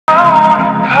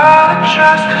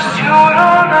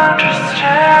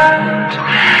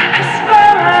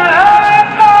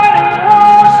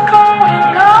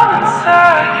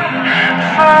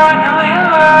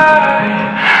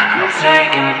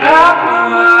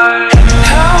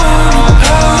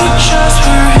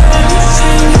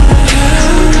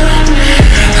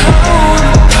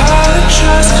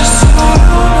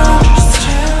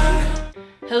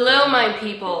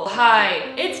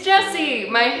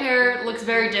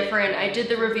different. I did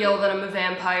the reveal that I'm a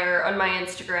vampire on my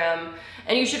Instagram,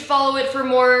 and you should follow it for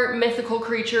more mythical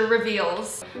creature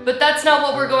reveals. But that's not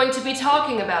what we're going to be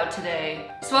talking about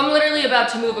today. So I'm literally about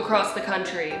to move across the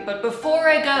country, but before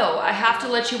I go, I have to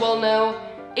let you all know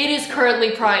it is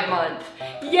currently Pride Month.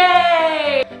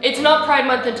 Yay! It's not Pride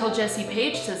Month until Jesse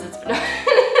Page says it's been.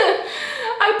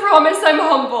 I promise I'm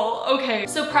humble. Okay,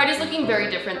 so Pride is looking very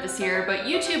different this year, but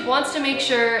YouTube wants to make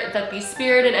sure that the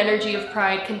spirit and energy of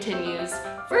Pride continues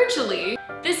virtually.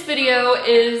 This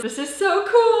is so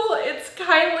cool. It's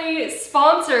kindly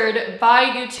sponsored by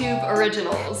YouTube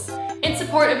Originals in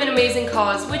support of an amazing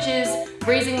cause, which is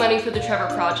raising money for the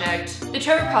Trevor Project. The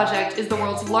Trevor Project is the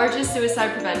world's largest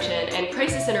suicide prevention and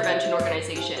crisis intervention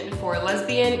organization for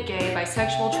lesbian, gay,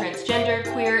 bisexual, transgender,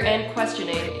 queer, and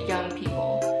questioning young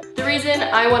people. The reason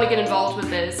I want to get involved with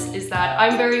this is that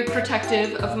I'm very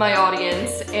protective of my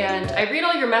audience and I read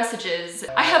all your messages.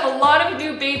 I have a lot of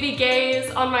new baby gays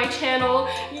on my channel.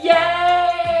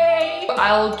 Yay!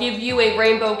 I'll give you a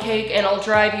rainbow cake and I'll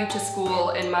drive you to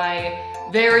school in my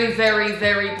very, very,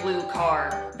 very blue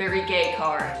car. Very gay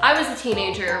car. I was a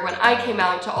teenager when I came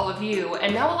out to all of you,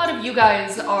 and now a lot of you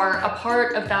guys are a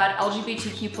part of that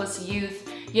LGBTQ+ youth,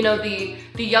 you know, the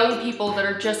young people that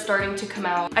are just starting to come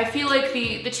out. I feel like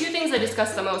the two things I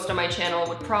discuss the most on my channel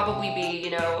would probably be,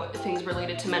 you know, things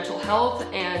related to mental health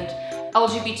and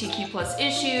LGBTQ+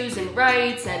 issues and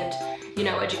rights and, you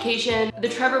know, education. The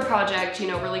Trevor Project, you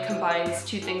know, really combines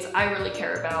two things I really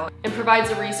care about and provides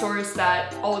a resource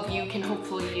that all of you can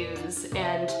hopefully use.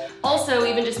 And also,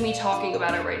 even just me talking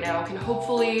about it right now can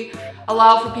hopefully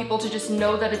allow for people to just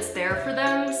know that it's there for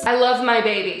them. I love my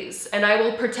babies and I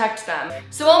will protect them.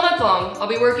 So all month long, I'll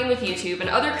be working with YouTube and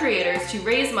other creators to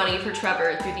raise money for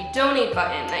Trevor through the donate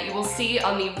button that you will see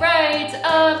on the right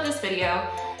of this video.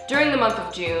 During the month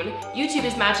of June, YouTube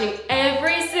is matching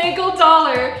every single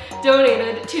dollar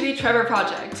donated to the Trevor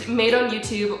Project, made on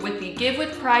YouTube with the Give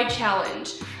with Pride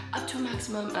Challenge, up to a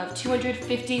maximum of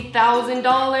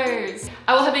 $250,000.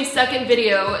 I will have a second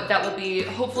video that will be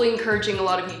hopefully encouraging a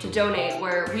lot of you to donate,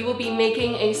 where we will be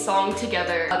making a song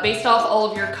together based off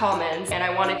all of your comments, and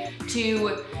I wanted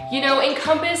to, you know,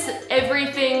 encompass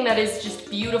everything that is just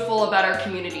beautiful about our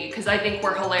community, because I think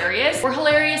we're hilarious. We're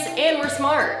hilarious and we're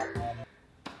smart.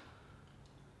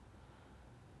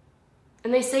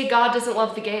 And they say God doesn't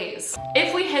love the gays.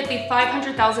 If we hit the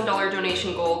 $500,000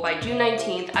 donation goal by June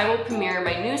 19th, I will premiere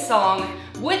my new song,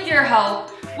 With Your Help,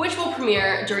 which will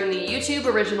premiere during the YouTube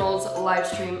Originals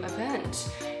livestream event.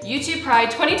 YouTube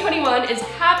Pride 2021 is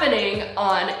happening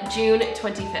on June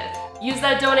 25th. Use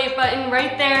that donate button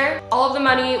right there. All of the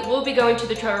money will be going to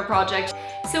the Trevor Project.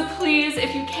 So please,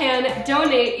 if you can,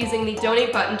 donate using the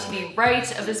donate button to the right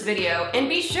of this video, and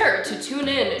be sure to tune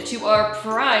in to our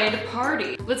Pride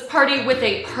party. Let's party with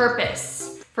a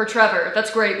purpose for Trevor. That's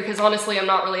great, because honestly, I'm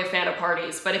not really a fan of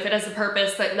parties, but if it has a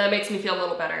purpose, that makes me feel a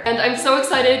little better. And I'm so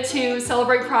excited to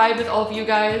celebrate Pride with all of you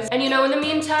guys. And you know, in the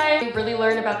meantime, really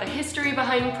learn about the history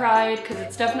behind Pride, because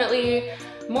it's definitely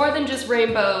more than just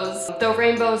rainbows, though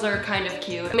rainbows are kind of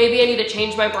cute. Maybe I need to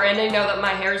change my branding now that my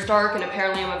hair is dark and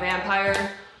apparently I'm a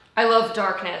vampire. I love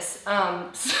darkness. I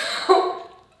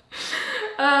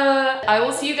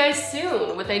will see you guys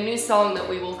soon with a new song that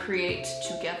we will create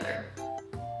together.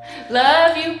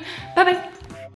 Love you. Bye-bye.